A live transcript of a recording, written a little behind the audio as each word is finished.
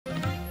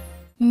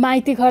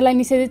माइती घरलाई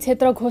निषेधित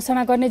क्षेत्र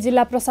घोषणा गर्ने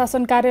जिल्ला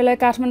प्रशासन कार्यालय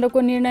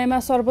काठमाडौँको निर्णयमा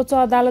सर्वोच्च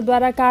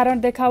अदालतद्वारा कारण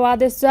देखाउ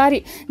आदेश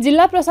जारी।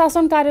 जिल्ला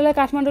प्रशासन कार्यालय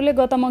काठमाडौँले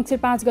गत मङ्सिर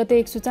 5 गते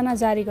एक सूचना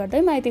जारी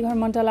गर्दै माइती घर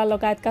मण्डला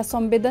लगायतका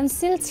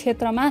संवेदनशील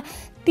क्षेत्रमा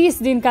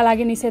 30 दिनका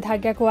लागि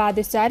निषेधाज्ञाको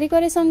आदेश जारी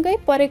गरेसँगै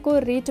परेको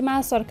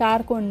रिटमा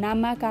सरकारको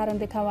नाममा कारण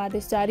देखाउ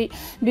आदेश जारी।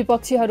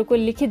 विपक्षीहरूको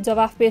लिखित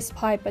जवाफ पेश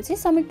भएपछि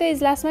संयुक्त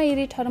इजलासमा यी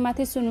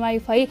रिटहरूमाथि सुनवाई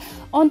भई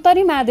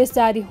अन्तरिम आदेश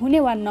जारी हुने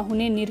वा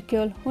नहुने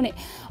निर्क्योल हुने।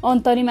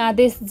 अन्तरिम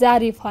आदेश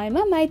जारी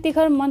भएमा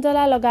माइतीघर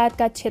मण्डला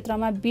लगायतका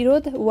क्षेत्रमा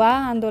विरोध वा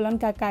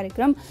आन्दोलनका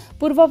कार्यक्रम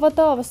पूर्ववत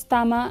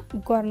अवस्थामा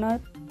गर्न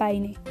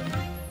पाइने।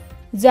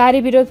 जारी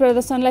विरोध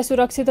प्रदर्शनलाई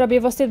सुरक्षित र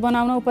व्यवस्थित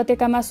बनाउन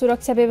उपत्यकामा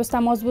सुरक्षा व्यवस्था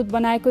मजबुत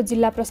बनाएको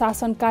जिल्ला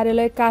प्रशासन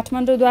कार्यालय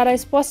काठमाडौँद्वारा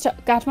स्पष्ट।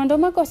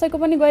 काठमाडौँमा कसैको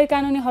पनि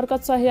गैरकानुनी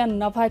हरकत सह्य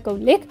नभएको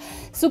उल्लेख।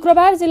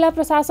 शुक्रबार जिल्ला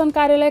प्रशासन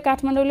कार्यालय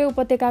काठमाडौँले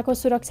उपत्यकाको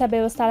सुरक्षा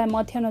व्यवस्थालाई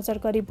मध्यनजर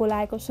गरी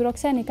बोलाएको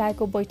सुरक्षा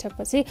निकायको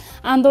बैठकपछि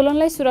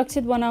आन्दोलनलाई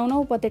सुरक्षित बनाउन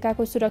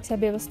उपत्यकाको सुरक्षा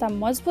व्यवस्था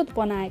मजबुत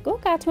बनाएको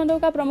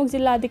काठमाडौँका प्रमुख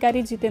जिल्ला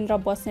अधिकारी जितेन्द्र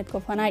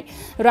बस्नेतको भनाई।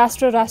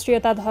 राष्ट्र,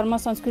 राष्ट्रियता, धर्म,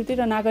 संस्कृति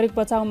र नागरिक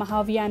बचाउ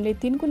महाअभियानले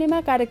 3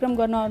 कुनेमा कार्यक्रम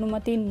गर्न अनुमति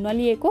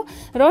नलिएको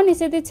र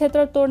निषेधित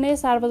क्षेत्र तोड्ने,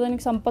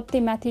 सार्वजनिक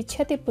सम्पत्तिमाथि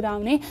क्षति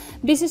पुर्याउने,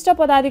 विशिष्ट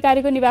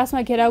पदाधिकारीको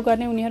निवासमा घेराउ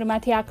गर्ने,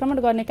 उनीहरूमाथि आक्रमण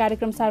गर्ने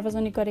कार्यक्रम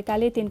सार्वजनिक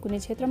गरेकाले 3 कुने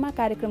क्षेत्रमा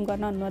कार्यक्रम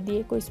गर्न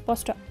नदिएको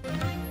स्पष्ट।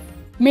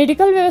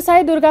 मेडिकल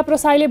व्यवसायी दुर्गा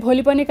प्रसाईले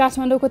भोलि पनि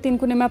काठमाडौँको 3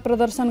 कुनेमा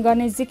प्रदर्शन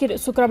गर्ने जिकिर।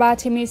 शुक्रबार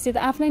छिमी स्थित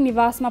आफ्नै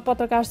निवासमा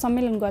पत्रकार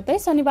सम्मेलन गर्दै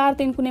शनिबार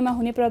 3 कुनेमा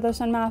हुने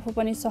प्रदर्शनमा आफू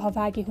पनि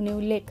सहभागी हुने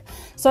उल्लेख।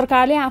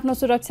 सरकारले आफ्नो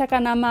सुरक्षाका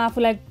नाममा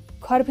आफूलाई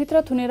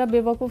घरभित्र थुनेर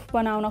बेवकुफ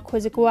बनाउन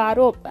खोजेको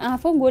आरोप।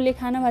 आफू गोली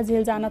खान वा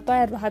जेल जान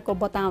तयार रहेको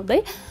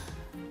बताउँदै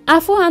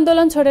आफू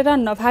आन्दोलन छोडेर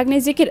नभाग्ने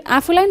जिकिर।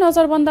 आफूलाई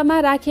नजरबन्दमा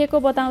राखिएको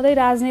बताउँदै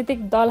राजनीतिक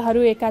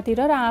दलहरू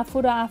एकातिर र आफू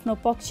र आफ्नो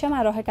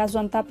पक्षमा रहेका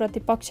जनता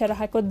प्रतिपक्ष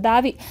रहेको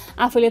दावी।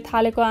 आफूले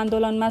थालेको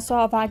आन्दोलनमा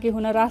सहभागी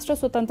हुन राष्ट्र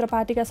स्वतन्त्र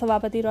पार्टीका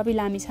सभापति रवि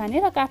लामिछाने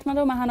र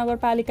काठमाडौँ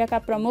महानगरपालिकाका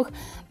प्रमुख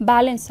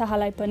बालेन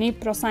शाहलाई पनि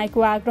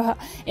प्रसाईको आग्रह।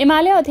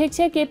 एमाले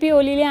अध्यक्ष केपी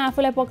ओलीले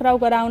आफूलाई पक्राउ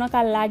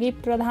गराउनका लागि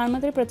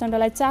प्रधानमन्त्री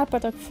प्रचण्डलाई 4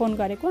 पटक फोन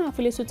गरेको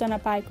आफूले सूचना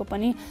पाएको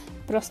पनि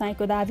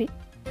प्रसाईको दावी।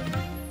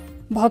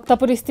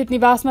 भक्तपुर स्थित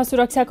निवासमा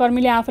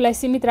सुरक्षाकर्मीले आफूलाई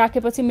सीमित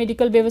राखेपछि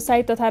मेडिकल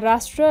व्यवसायी तथा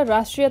राष्ट्र,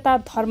 राष्ट्रियता,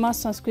 धर्म,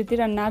 संस्कृति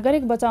र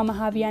नागरिक बचाउ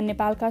महाअभियान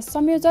नेपालका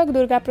संयोजक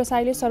दुर्गा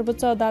प्रसाईले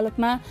सर्वोच्च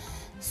अदालतमा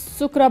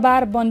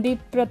शुक्रबार बन्दी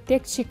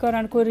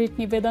प्रत्यक्षीकरणको रिट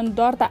निवेदन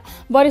दर्ता।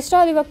 वरिष्ठ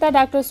अधिवक्ता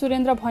डाक्टर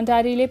सुरेन्द्र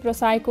भण्डारीले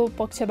प्रसाईको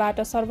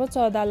पक्षबाट सर्वोच्च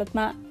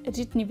अदालतमा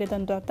रिट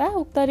निवेदन दर्ता।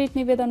 उक्त रिट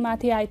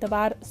निवेदनमाथि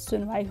आइतबार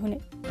सुनवाई हुने।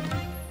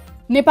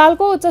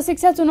 नेपालको उच्च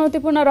शिक्षा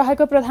चुनौतीपूर्ण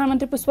रहेको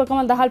प्रधानमन्त्री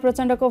पुष्पकमल दाहाल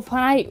प्रचण्डको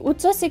भनाई।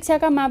 उच्च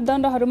शिक्षाका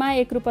मापदण्डहरूमा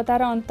एकरूपता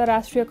र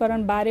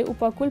अन्तर्राष्ट्रियकरण बारे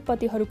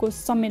उपकुलपतिहरूको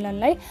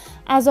सम्मेलनलाई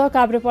आज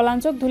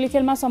काभ्रेपलाञ्चोक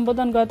धुलीखेलमा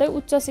सम्बोधन गर्दै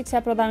उच्च शिक्षा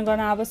प्रदान गर्न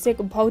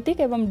आवश्यक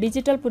भौतिक एवं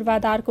डिजिटल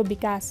पूर्वाधारको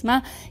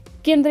विकासमा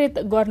केन्द्रित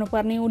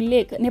गर्नुपर्ने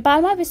उल्लेख।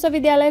 नेपालमा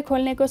विश्वविद्यालय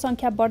खोल्नेको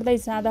संख्या बढ्दै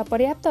जाँदा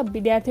पर्याप्त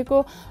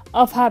विद्यार्थीको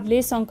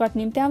अभावले सङ्कट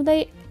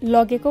निम्त्याउँदै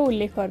लगेको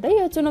उल्लेख गर्दै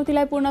यो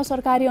चुनौतीलाई पूर्ण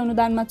सरकारी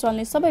अनुदानमा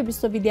चल्ने सबै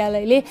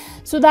विश्वविद्यालयले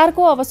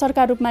सुधारको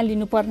अवसरका रूपमा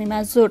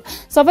लिनुपर्नेमा जोड।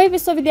 सबै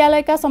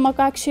विश्वविद्यालयका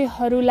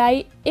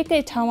समकक्षीहरूलाई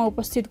एकै ठाउँमा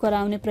उपस्थित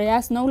गराउने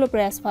प्रयास नौलो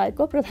प्रयास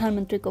भएको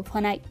प्रधानमन्त्रीको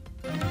भनाई।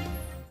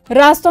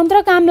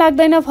 राजतन्त्र काम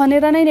लाग्दैन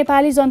भनेर नै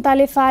नेपाली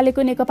जनताले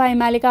फालेको नेकपा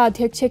एमालेका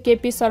अध्यक्ष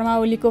केपी शर्मा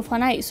ओलीको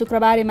भनाई।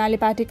 शुक्रबार एमाले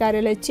पार्टी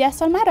कार्यालय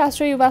च्यासलमा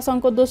राष्ट्रिय युवा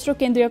सङ्घको दोस्रो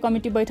केन्द्रीय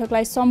कमिटी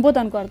बैठकलाई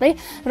सम्बोधन गर्दै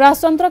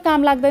राजतन्त्र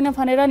काम लाग्दैन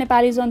भनेर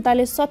नेपाली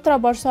जनताले 17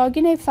 वर्ष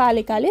अघि नै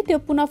फालेकाले त्यो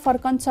पुनः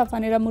फर्कन्छ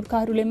भनेर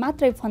मूर्खहरूले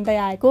मात्रै भन्दै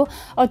आएको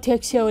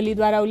अध्यक्ष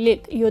ओलीद्वारा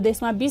उल्लेख। यो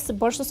देशमा 20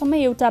 वर्षसम्म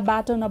एउटा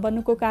बाटो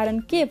नबन्नुको कारण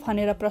के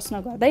भनेर प्रश्न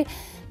गर्दै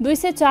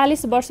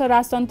 240 वर्ष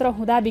राजतन्त्र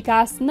हुँदा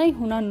विकास नै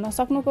हुन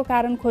नसक्नुको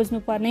कारण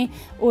खोज्नुपर्ने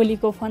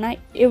ओलीको भनाई।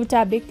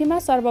 एउटा व्यक्तिमा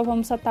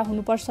सार्वभौम सत्ता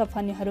हुनुपर्छ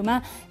भन्नेहरूमा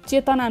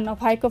चेतना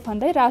नभएको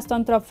भन्दै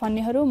राजतन्त्र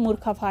भन्नेहरू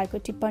मूर्ख भएको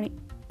टिप्पणी।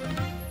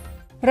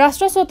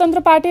 राष्ट्र स्वतन्त्र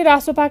पार्टी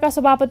रासोपाका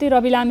सभापति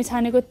रवि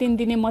लामिछानेको 3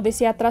 दिने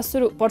मधेस यात्रा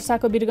सुरु।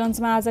 पर्साको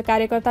वीरगञ्जमा आज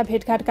कार्यकर्ता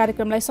भेटघाट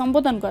कार्यक्रमलाई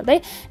सम्बोधन गर्दै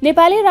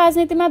नेपाली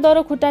राजनीतिमा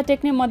दरो खुट्टा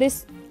टेक्ने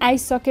मधेस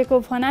आइसकेको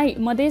भनाई।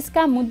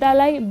 मधेसका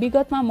मुद्दालाई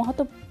विगतमा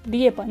महत्त्व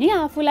दिए पनि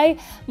आफूलाई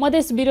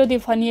मधेस विरोधी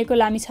भनिएको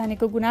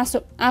लामिछानेको गुनासो।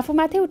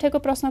 आफूमाथि उठेको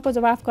प्रश्नको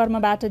जवाफ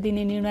कर्मबाट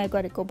दिने निर्णय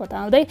गरेको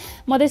बताउँदै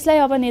मधेसलाई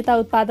अब नेता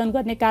उत्पादन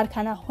गर्ने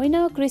कारखाना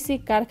होइन कृषि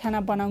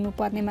कारखाना बनाउनु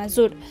पर्नेमा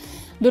जोड।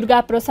 दुर्गा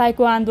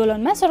प्रसाईको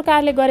आन्दोलनमा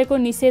सरकारले गरेको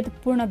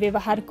निषेधपूर्ण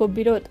व्यवहारको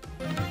विरोध।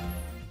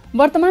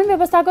 वर्तमान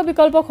व्यवस्थाको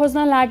विकल्प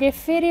खोज्न लागे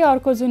फेरि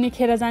अर्को जुनी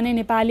खेर जाने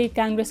नेपाली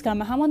काङ्ग्रेसका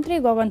महामन्त्री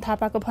गगन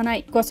थापाको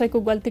भनाई। कसैको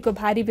गल्तीको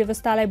भारी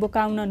व्यवस्थालाई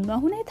बोकाउन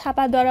नहुने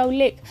थापाद्वारा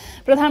उल्लेख।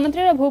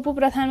 प्रधानमन्त्री र भूप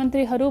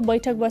प्रधानमन्त्रीहरू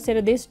बैठक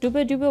बसेर देश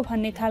डुब्यो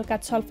भन्ने खालका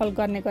छलफल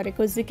गर्ने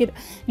गरेको जिकिर।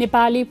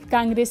 नेपाली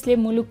काङ्ग्रेसले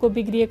मुलुकको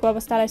बिग्रिएको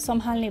अवस्थालाई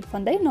सम्हाल्ने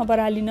भन्दै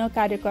नबरालिन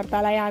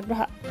कार्यकर्तालाई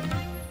आग्रह।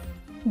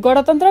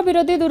 गणतन्त्र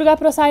विरोधी दुर्गा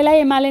प्रसाईलाई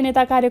एमाले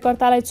नेता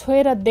कार्यकर्तालाई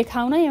छोएर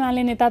देखाउन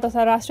एमाले नेता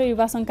तथा राष्ट्रिय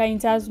युवा सङ्घका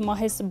इन्चार्ज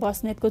महेश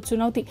बस्नेतको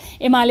चुनौती।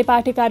 एमाले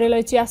पार्टी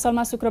कार्यालय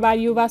चियासलमा शुक्रबार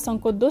युवा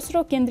सङ्घको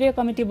दोस्रो केन्द्रीय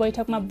कमिटी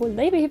बैठकमा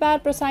बोल्दै बिहिबार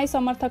प्रसाई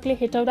समर्थकले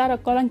हेटौडा र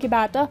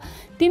कलङ्कीबाट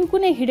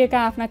तिनकुने हिँडेका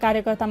आफ्ना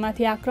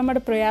कार्यकर्तामाथि आक्रमण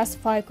प्रयास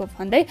भएको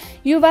भन्दै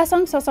युवा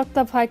सङ्घ सशक्त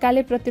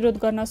भएकाले प्रतिरोध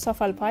गर्न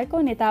सफल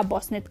भएको नेता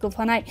बस्नेतको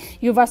भनाई।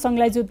 युवा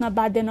सङ्घलाई जुत्न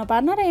बाध्य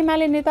नपार्न र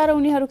एमाले नेता र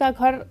उनीहरूका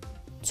घर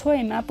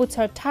छोएमा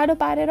पुच्छर ठाडो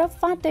पारेर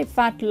फाँटै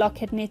फाँट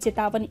लखेट्ने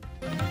चेतावनी।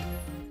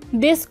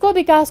 देशको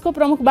विकासको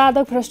प्रमुख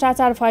बाधक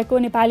भ्रष्टाचार भएको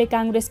नेपाली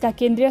काङ्ग्रेसका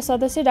केन्द्रीय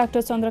सदस्य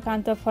डाक्टर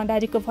चन्द्रकान्त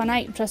भण्डारीको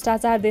भनाई।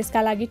 भ्रष्टाचार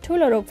देशका लागि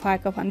ठूलो रोग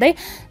भएको भन्दै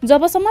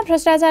जबसम्म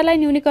भ्रष्टाचारलाई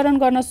न्यूनीकरण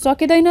गर्न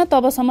सकिँदैन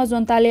तबसम्म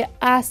जनताले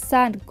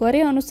आशा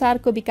गरे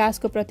अनुसारको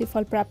विकासको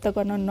प्रतिफल प्राप्त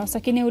गर्न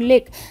नसकिने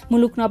उल्लेख।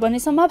 मुलुक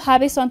नबनेसम्म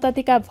भावी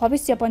सन्ततिका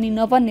भविष्य पनि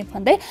नबन्ने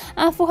भन्दै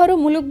आफूहरू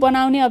मुलुक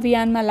बनाउने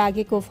अभियानमा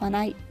लागेको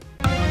भनाई।